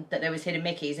went on that there was hidden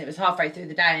Mickeys. It was halfway through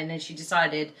the day, and then she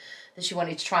decided that she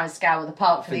wanted to try and scour the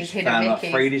park for these hidden Mickeys.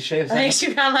 Like 3, did she? I think she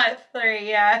found like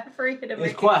 3, 3 hidden Mickeys.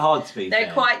 It's quite hard to be They're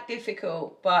fair. quite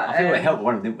difficult, but I think we helped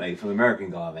one of them, didn't we? From an American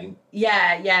guy, I think.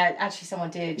 Yeah. Actually, someone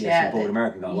did. Yeah, some bored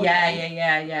American guy.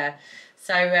 Yeah.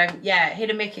 So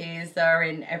hidden Mickeys are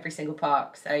in every single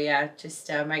park. So yeah, just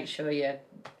make sure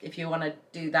if you want to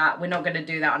do that. We're not going to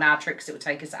do that on our trip because it would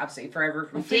take us absolutely forever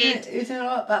if we did. Is there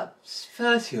like about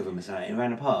 30 of them or something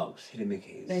around the parks, hidden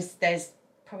Mickeys? There's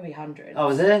probably hundreds. Oh,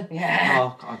 was there? Yeah.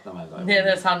 Oh, I don't know. Yeah,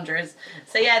 there's hundreds.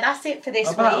 So yeah, that's it for this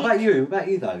week. What about you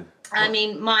though? I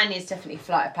mean, mine is definitely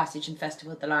Flight of Passage and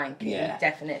Festival of the Lion King. Yeah.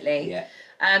 Definitely. Yeah.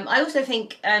 I also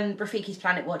think Rafiki's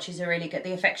Planet Watch is a really good.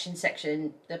 The affection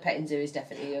section, the Petting Zoo is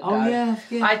definitely a go. Oh yeah.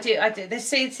 I do. There's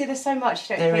so much.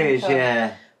 You don't There think is, of.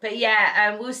 yeah. But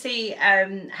yeah, we'll see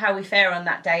how we fare on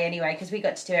that day anyway, because we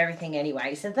got to do everything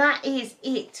anyway. So that is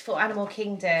it for Animal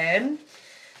Kingdom.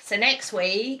 So next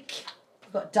week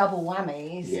we've got double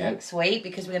whammies next week,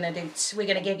 because we're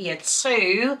gonna give you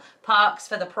 2 parks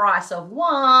for the price of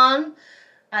 1,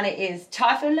 and it is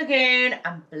Typhoon Lagoon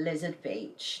and Blizzard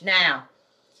Beach. Now,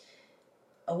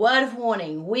 a word of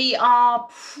warning, we are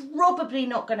probably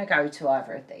not going to go to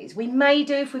either of these. We may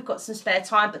do if we've got some spare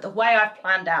time, but the way I've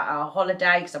planned out our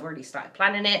holiday, because I've already started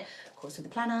planning it, of course with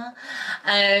the planner,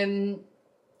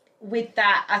 with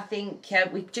that, I think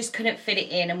we just couldn't fit it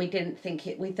in, and we didn't think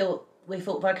it, we thought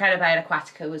Volcano Bay and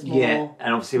Aquatica was more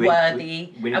and obviously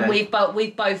worthy.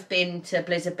 We've both been to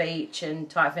Blizzard Beach and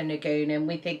Typhoon Lagoon, and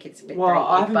we think it's a bit dated,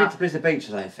 I haven't been to Blizzard Beach,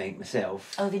 I don't think,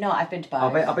 myself. Oh, have you not? I've been to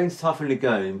both. I've been to Typhoon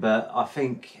Lagoon, but I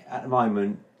think at the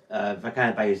moment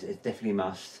Volcano Bay is definitely a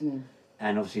must.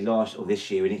 And obviously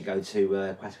this year we didn't go to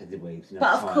Aquatica, did we?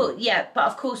 But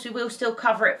of course we will still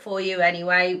cover it for you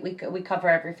anyway. We cover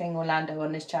everything Orlando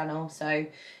on this channel, so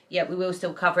yeah, we will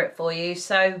still cover it for you.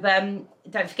 So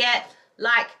don't forget,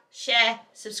 like, share,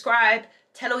 subscribe,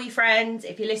 tell all your friends.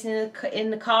 If you're listening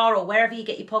in the car or wherever you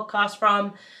get your podcast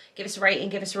from, give us a rating,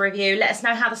 give us a review. Let us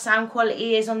know how the sound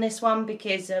quality is on this one,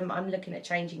 because I'm looking at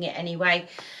changing it anyway.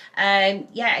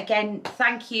 Yeah, again,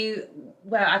 thank you.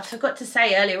 Well, I forgot to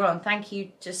say earlier on, thank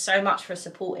you just so much for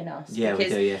supporting us. Yeah, we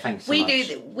do. Yeah, thanks so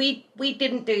much. We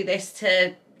didn't do this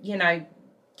to,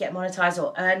 get monetized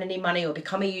or earn any money or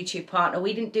become a YouTube partner.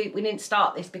 We didn't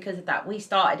start this because of that. We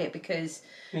started it because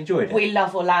we enjoyed it. We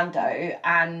love Orlando,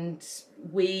 and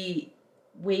we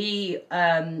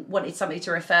wanted something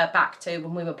to refer back to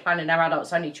when we were planning our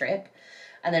adults only trip.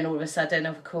 And then all of a sudden,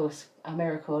 of course, our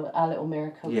little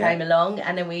miracle came along,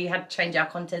 and then we had to change our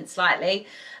content slightly.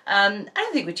 I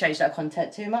don't think we changed our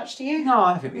content too much, do you? No,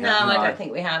 I think we have. No, I don't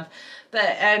think we have.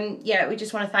 But yeah, we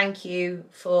just want to thank you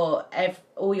for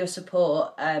all your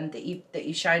support that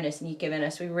you've shown us and you've given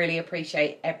us. We really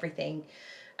appreciate everything.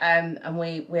 And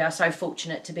we are so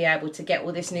fortunate to be able to get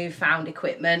all this newfound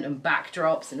equipment and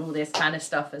backdrops and all this kind of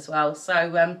stuff as well.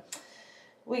 So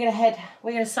we're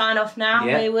gonna sign off now.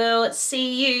 Yeah. We will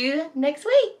see you next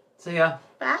week. See ya.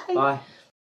 Bye. Bye.